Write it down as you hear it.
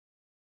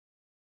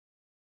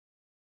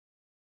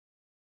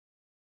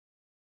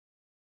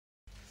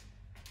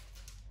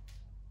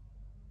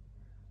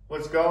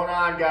What's going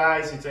on,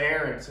 guys? It's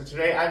Aaron. So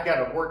today I've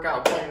got a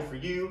workout plan for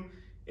you.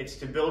 It's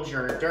to build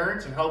your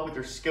endurance and help with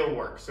your skill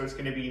work. So it's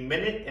going to be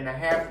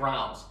 1.5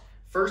 rounds.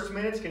 First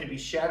minute's going to be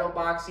shadow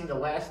boxing. The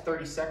last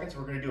 30 seconds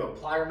we're going to do a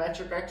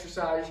plyometric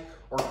exercise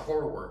or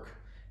core work.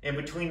 In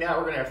between that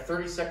we're going to have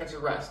 30 seconds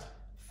of rest.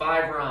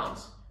 5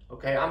 rounds.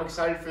 Okay, I'm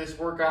excited for this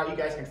workout. You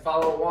guys can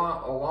follow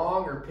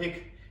along or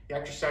pick the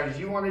exercises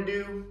you want to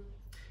do.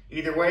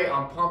 Either way,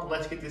 I'm pumped.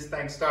 Let's get this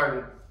thing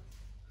started.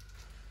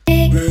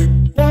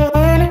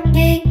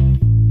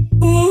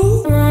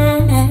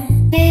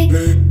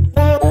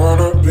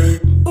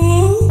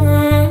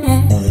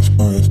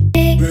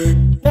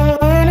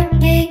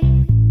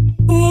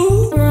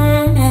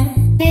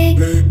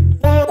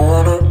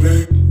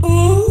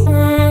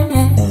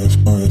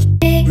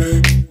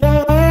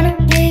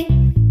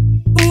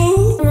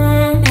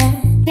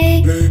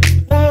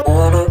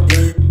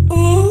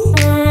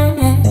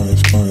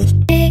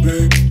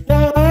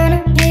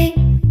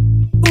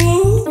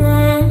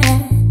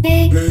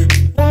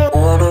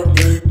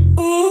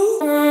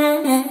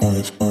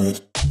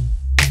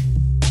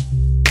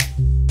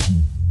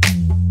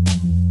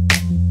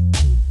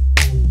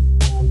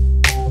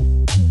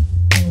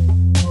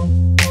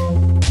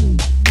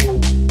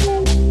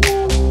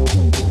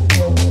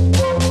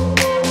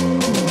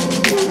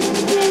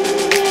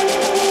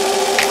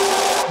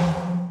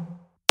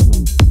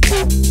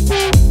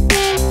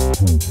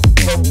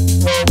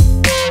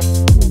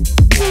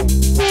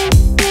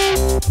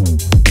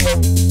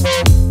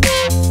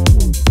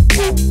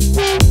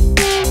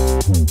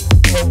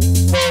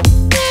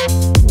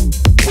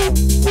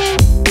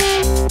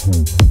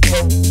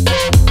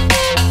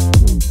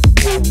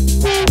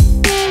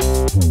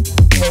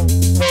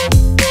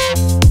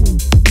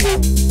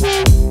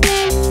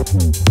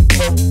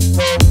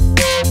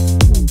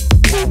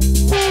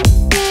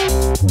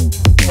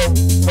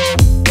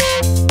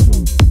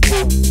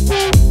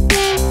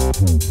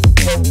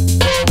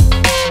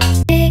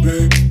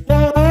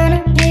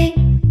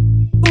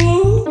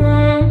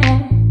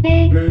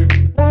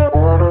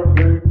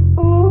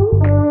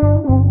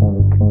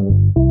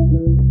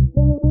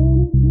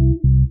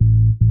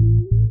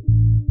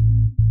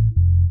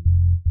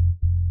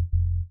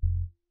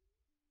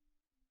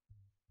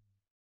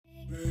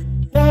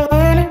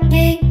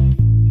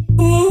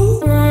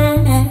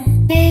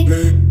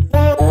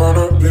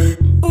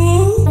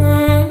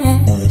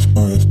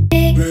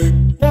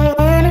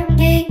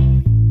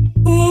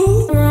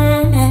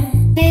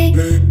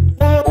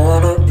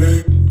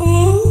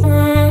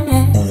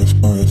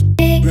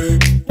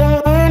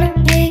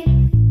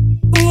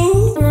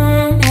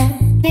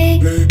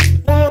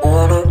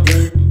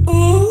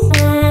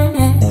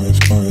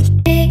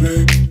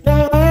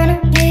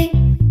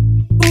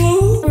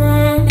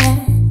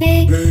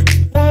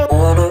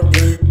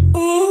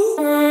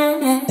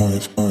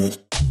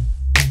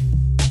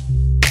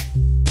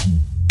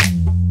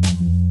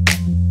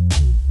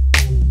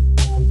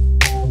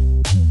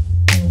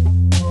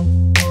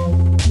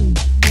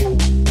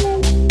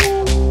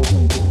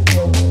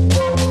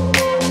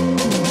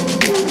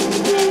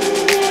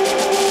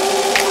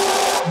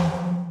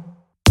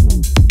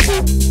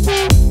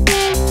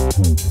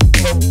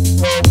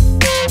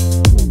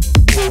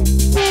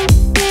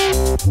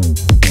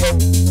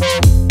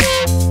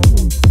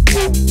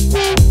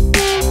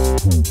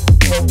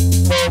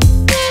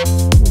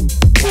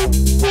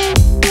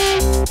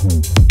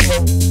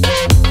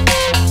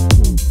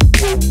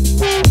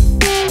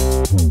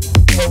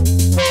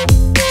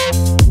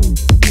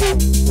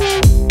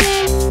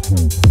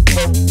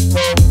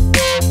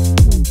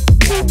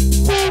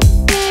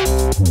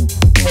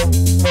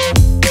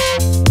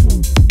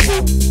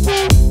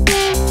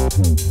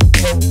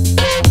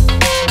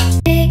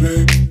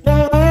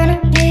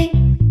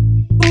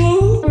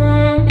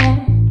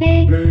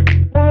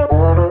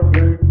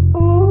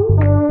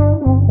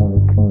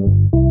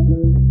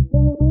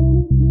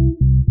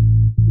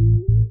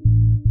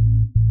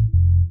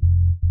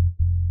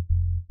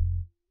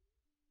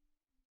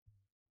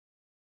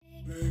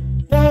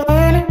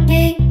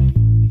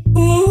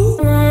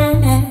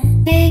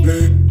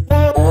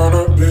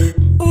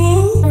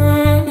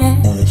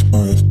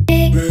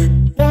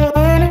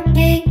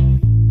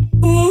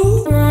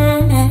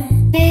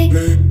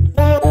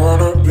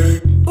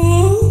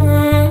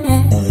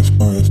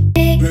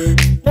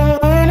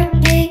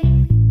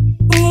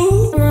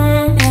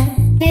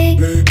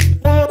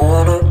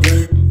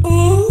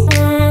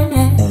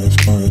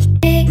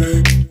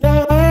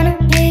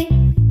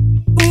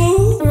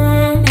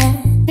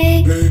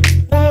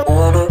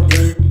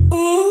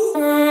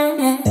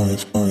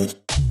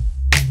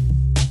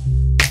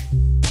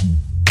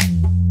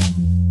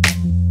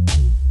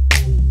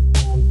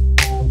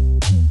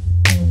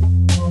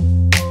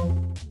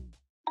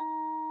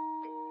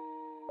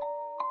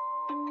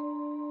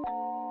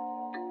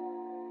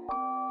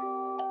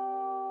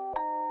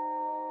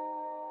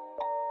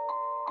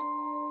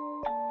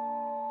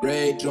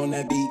 Rage on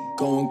that beat,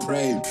 going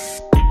crazy.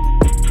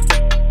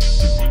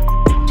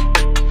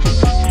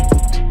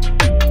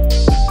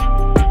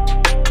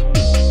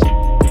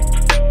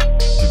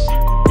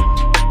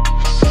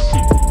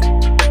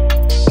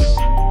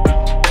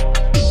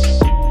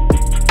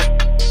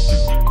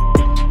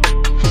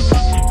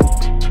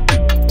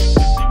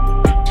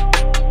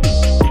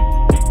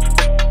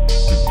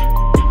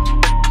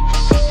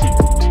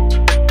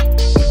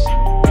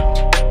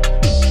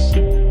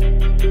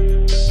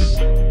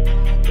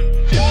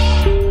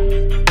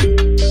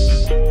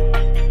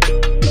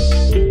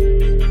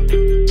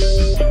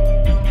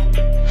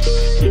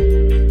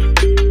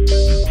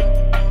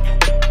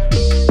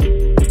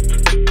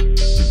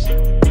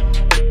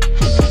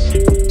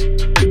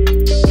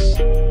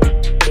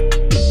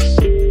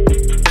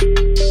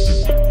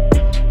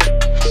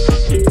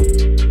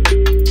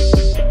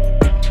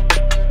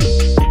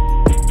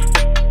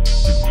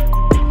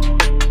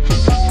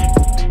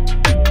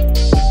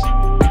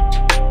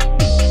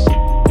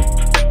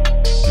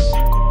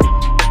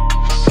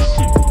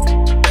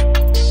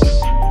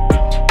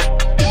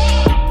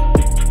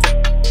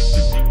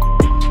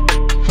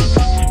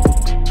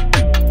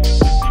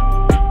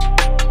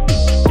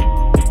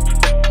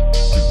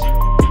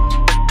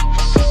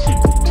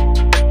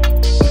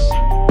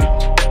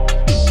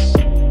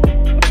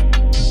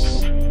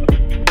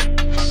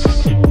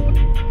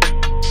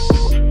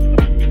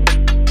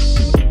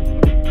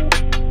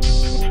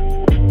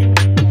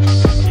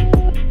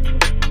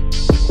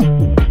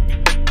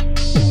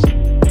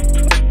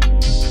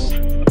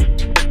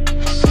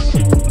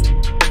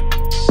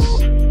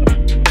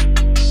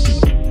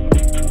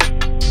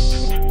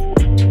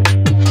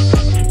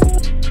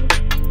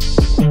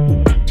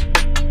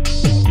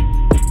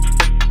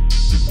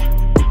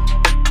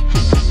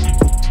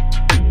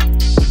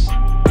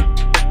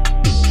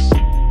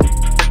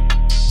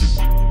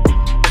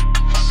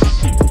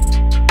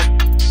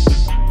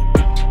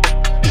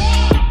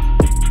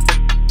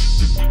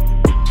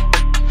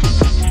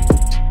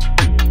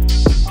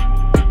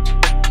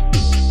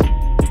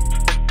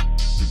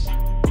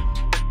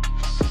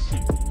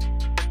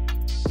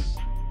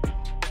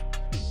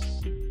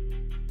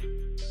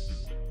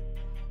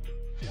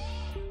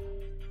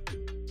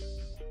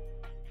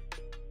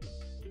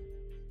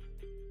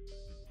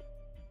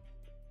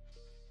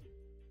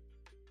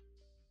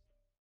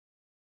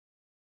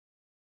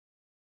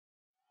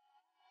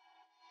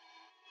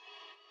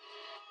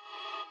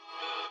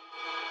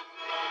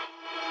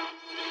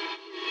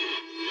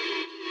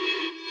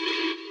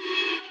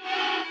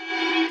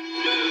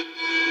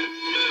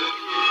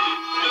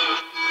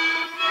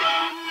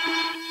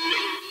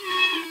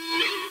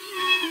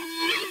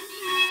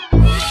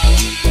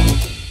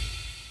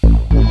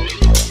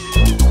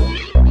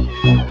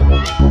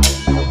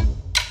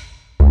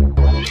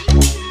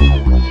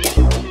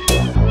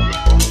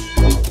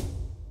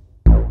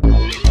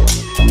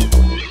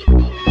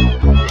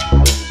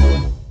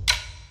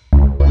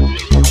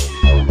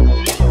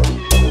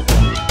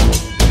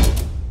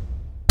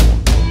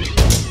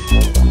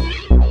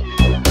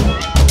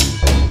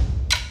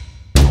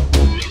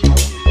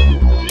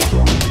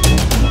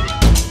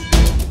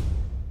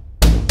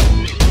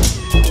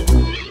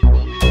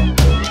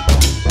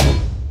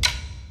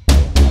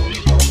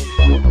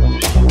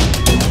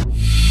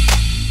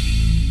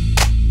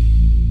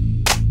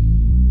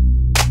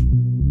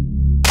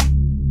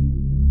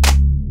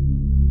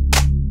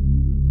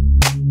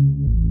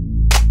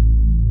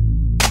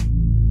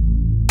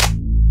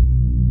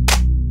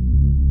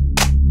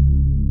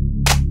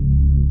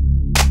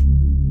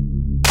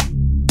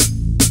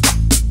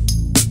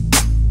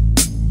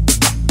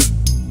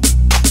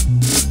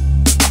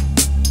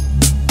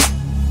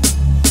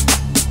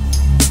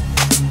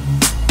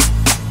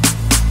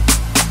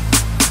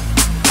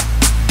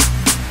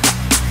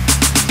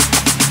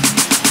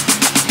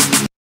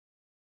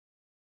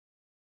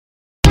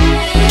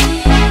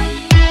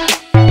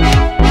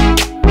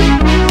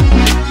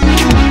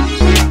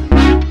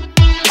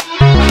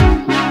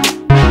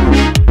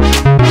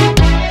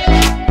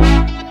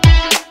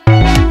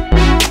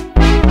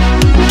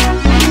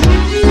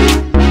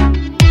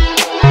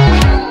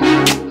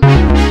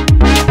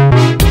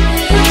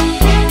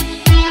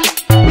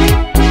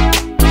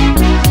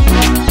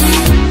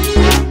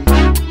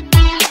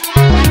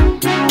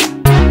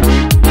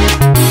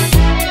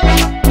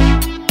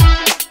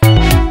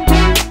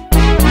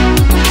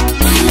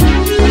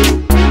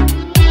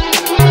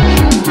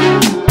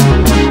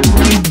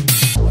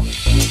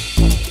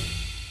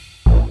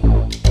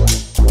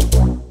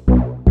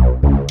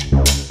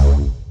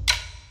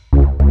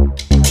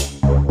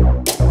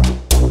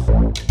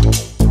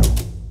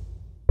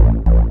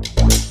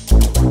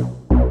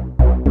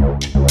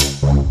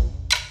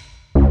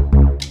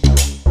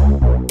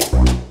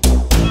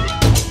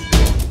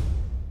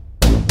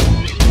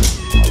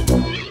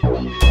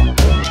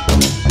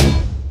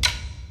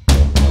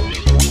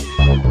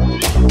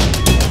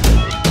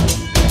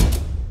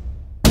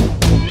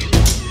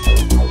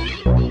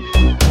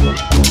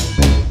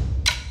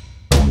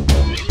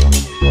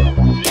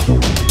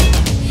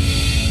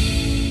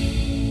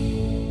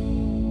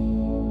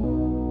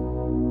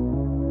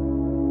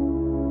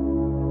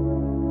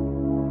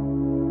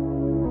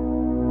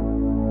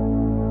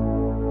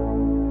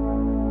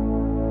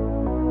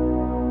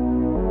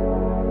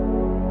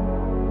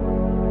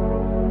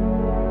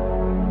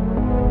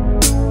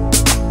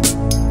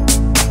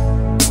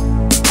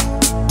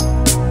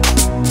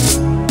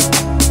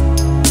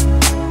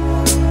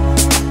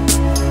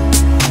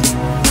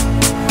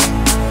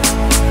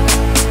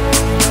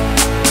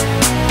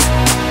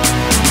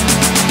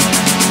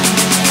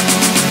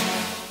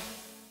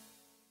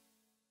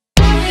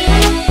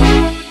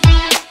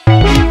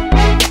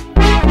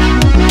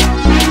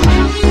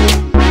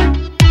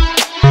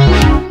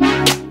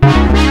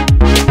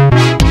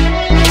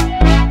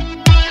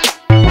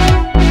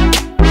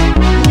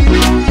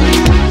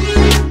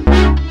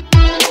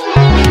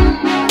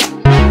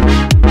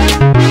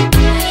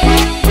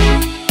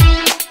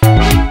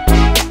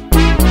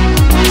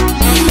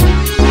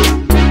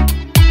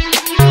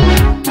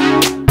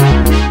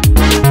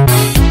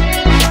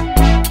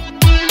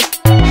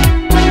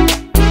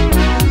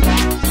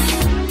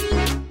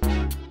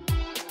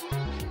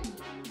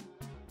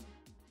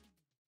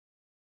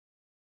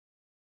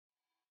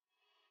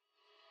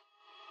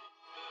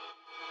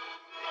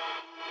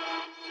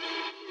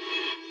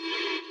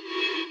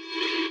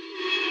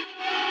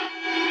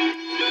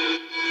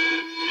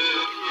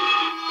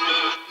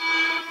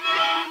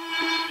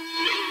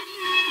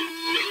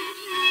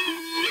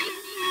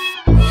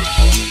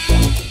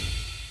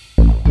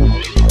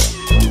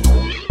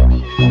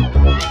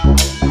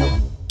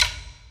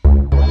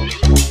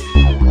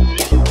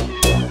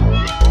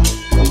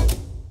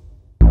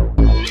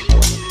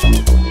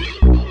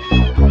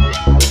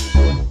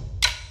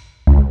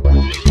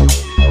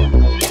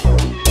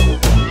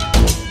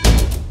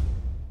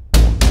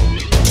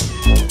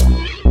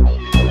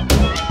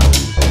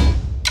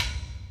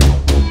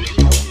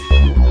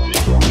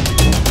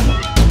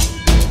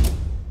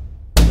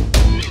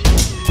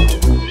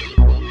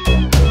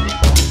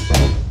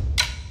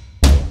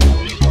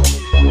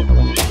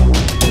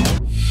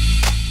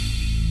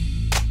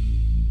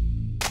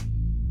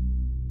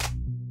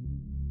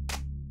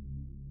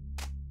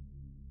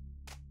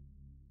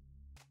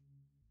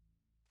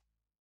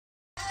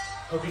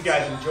 Hope you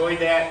guys enjoyed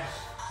that.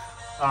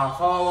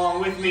 Follow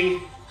along with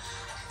me.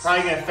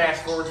 Probably gonna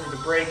fast forward through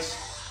the breaks.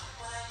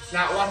 If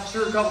not, watch it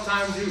through a couple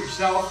times, do it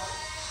yourself.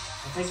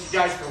 Thank you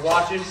guys for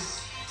watching.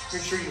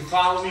 Make sure you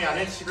follow me on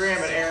Instagram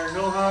at Aaron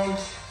Milhone.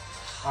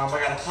 I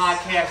got a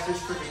podcast,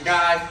 This Friggin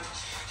Guy.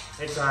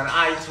 It's on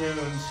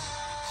iTunes,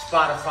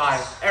 Spotify,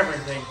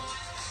 everything.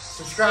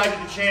 Subscribe to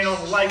the channel,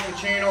 like the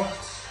channel,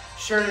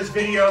 share this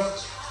video,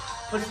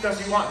 put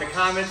stuff you want in the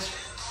comments.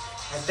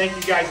 And thank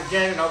you guys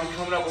again, and I'll be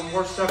coming up with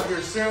more stuff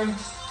here soon.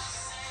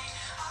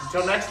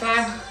 Until next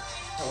time,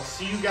 I will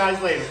see you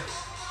guys later.